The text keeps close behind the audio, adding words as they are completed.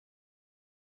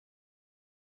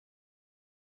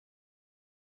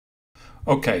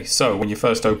Okay, so when you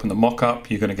first open the mockup,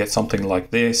 you're going to get something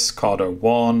like this, card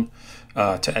 01.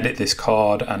 To edit this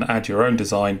card and add your own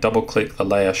design, double-click the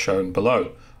layer shown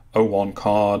below. 01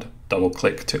 card,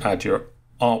 double-click to add your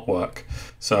artwork.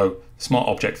 So smart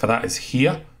object for that is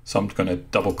here, so I'm going to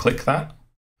double-click that.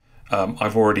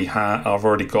 I've already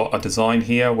got a design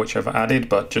here which I've added,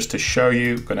 but just to show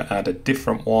you, I'm going to add a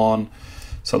different one.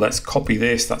 So let's copy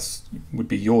this. That would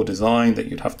be your design that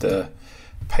you'd have to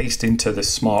paste into the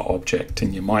smart object,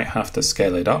 and you might have to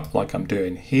scale it up like I'm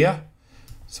doing here.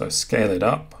 So scale it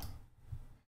up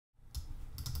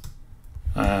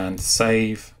and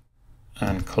save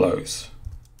and close.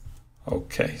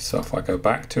 Okay, so if I go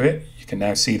back to it, you can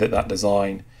now see that that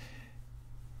design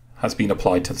has been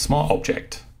applied to the smart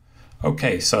object.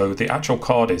 Okay, so the actual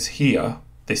card is here.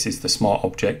 This is the smart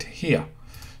object here.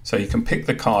 So you can pick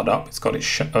the card up. It's got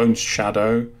its own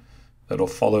shadow that'll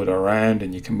follow it around,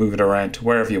 and you can move it around to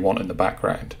wherever you want in the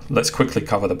background. Let's quickly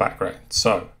cover the background.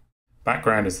 So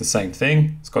background is the same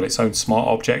thing. It's got its own smart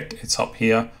object. It's up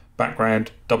here.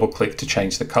 Background, double click to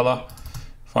change the color.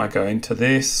 If I go into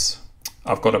this,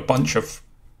 I've got a bunch of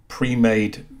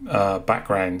pre-made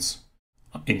backgrounds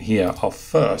in here.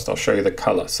 First I'll show you the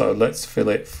color. So let's fill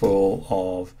it full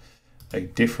of a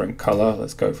different color.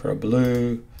 Let's go for a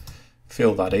blue,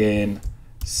 fill that in,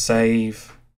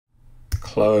 save,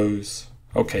 close.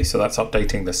 Okay, so that's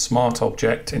updating the smart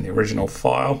object in the original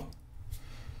file.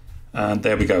 And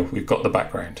there we go, we've got the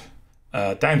background.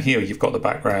 Down here you've got the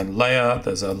background layer.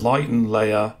 There's a lighten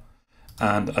layer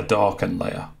and a darken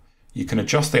layer. You can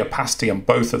adjust the opacity on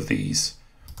both of these.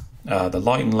 The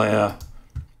lighten layer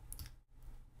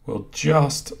will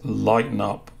just lighten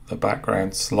up the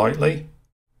background slightly,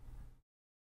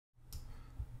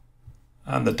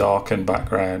 and the darken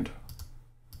background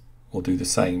will do the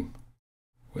same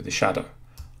with the shadow.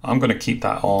 I'm going to keep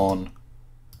that on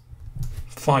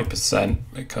 5%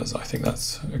 because I think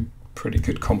that's a pretty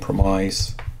good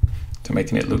compromise to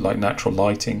making it look like natural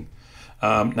lighting.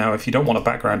 Now if you don't want a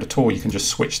background at all, you can just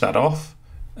switch that off,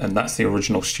 and that's the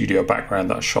original studio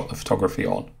background that I shot the photography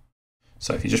on.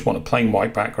 So if you just want a plain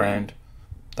white background,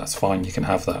 that's fine, you can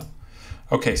have that.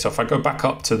 Okay, so if I go back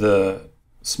up to the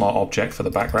smart object for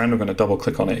the background, I'm going to double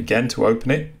click on it again to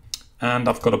open it, and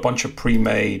I've got a bunch of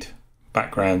pre-made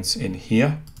backgrounds in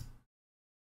here.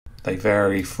 They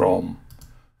vary from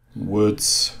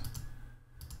woods,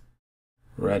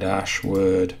 red ash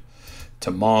wood,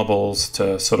 to marbles,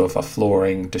 to sort of a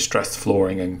flooring, distressed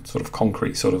flooring and sort of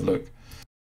concrete sort of look.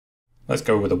 Let's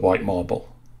go with a white marble.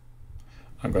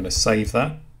 I'm going to save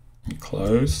that and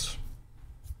close.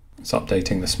 It's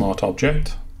updating the smart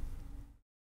object.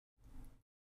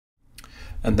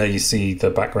 And there you see the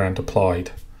background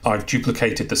applied. I've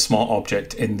duplicated the smart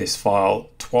object in this file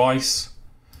twice.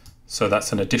 So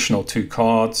that's an additional 2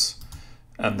 cards,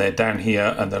 and they're down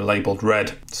here and they're labeled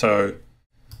red. So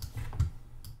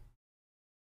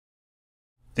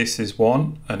this is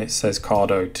one and it says card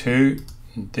 02.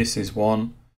 And this is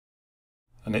one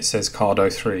and it says card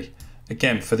 03.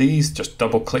 Again, for these, just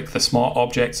double click the smart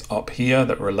objects up here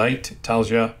that relate. It tells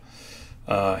you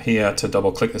here to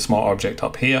double click the smart object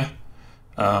up here.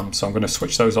 So I'm going to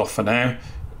switch those off for now.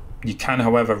 You can,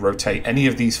 however, rotate any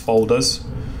of these folders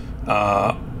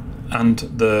and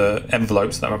the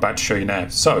envelopes that I'm about to show you now.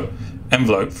 So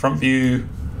envelope, front view.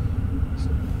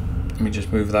 Let me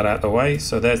just move that out of the way.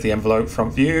 So there's the envelope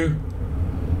front view.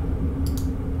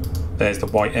 There's the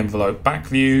white envelope back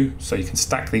view. So you can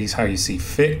stack these how you see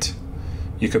fit.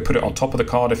 You could put it on top of the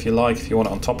card if you like. If you want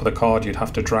it on top of the card, you'd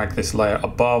have to drag this layer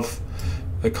above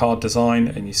the card design,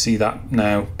 and you see that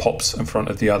now pops in front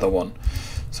of the other one.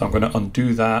 So I'm going to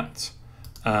undo that,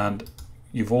 and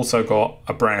you've also got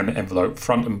a brown envelope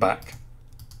front and back.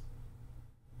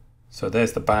 So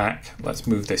there's the back. Let's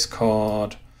move this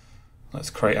card.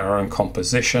 Let's create our own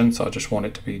composition. So I just want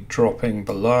it to be dropping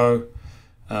below,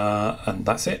 and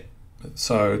that's it.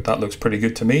 So that looks pretty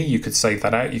good to me. You could save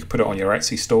that out. You could put it on your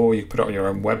Etsy store. You could put it on your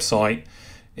own website.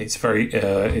 It's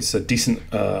it's a decent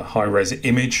high-res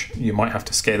image. You might have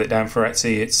to scale it down for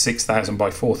Etsy. It's 6,000 by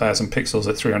 4,000 pixels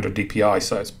at 300 dpi,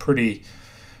 so it's pretty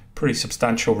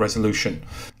substantial resolution.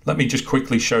 Let me just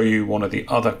quickly show you one of the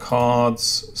other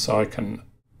cards so I can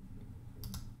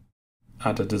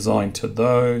add a design to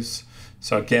those.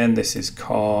 So again, this is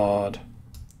card,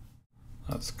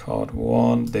 that's card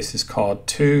 1. This is card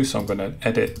 2, so I'm going to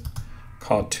edit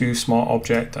card 2 smart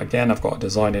object. Again, I've got a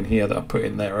design in here that I put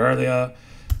in there earlier.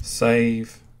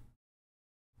 Save,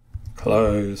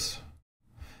 close,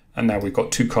 and now we've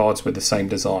got 2 cards with the same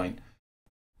design.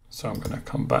 So I'm going to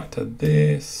come back to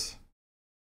this,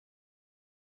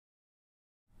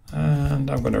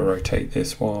 and I'm going to rotate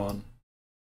this one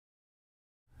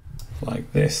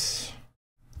like this.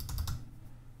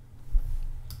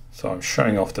 So I'm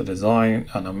showing off the design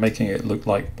and I'm making it look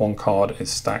like one card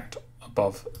is stacked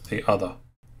above the other.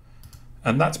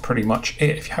 And that's pretty much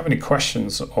it. If you have any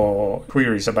questions or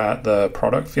queries about the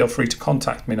product, feel free to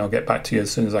contact me and I'll get back to you as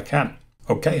soon as I can.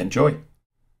 Okay, enjoy.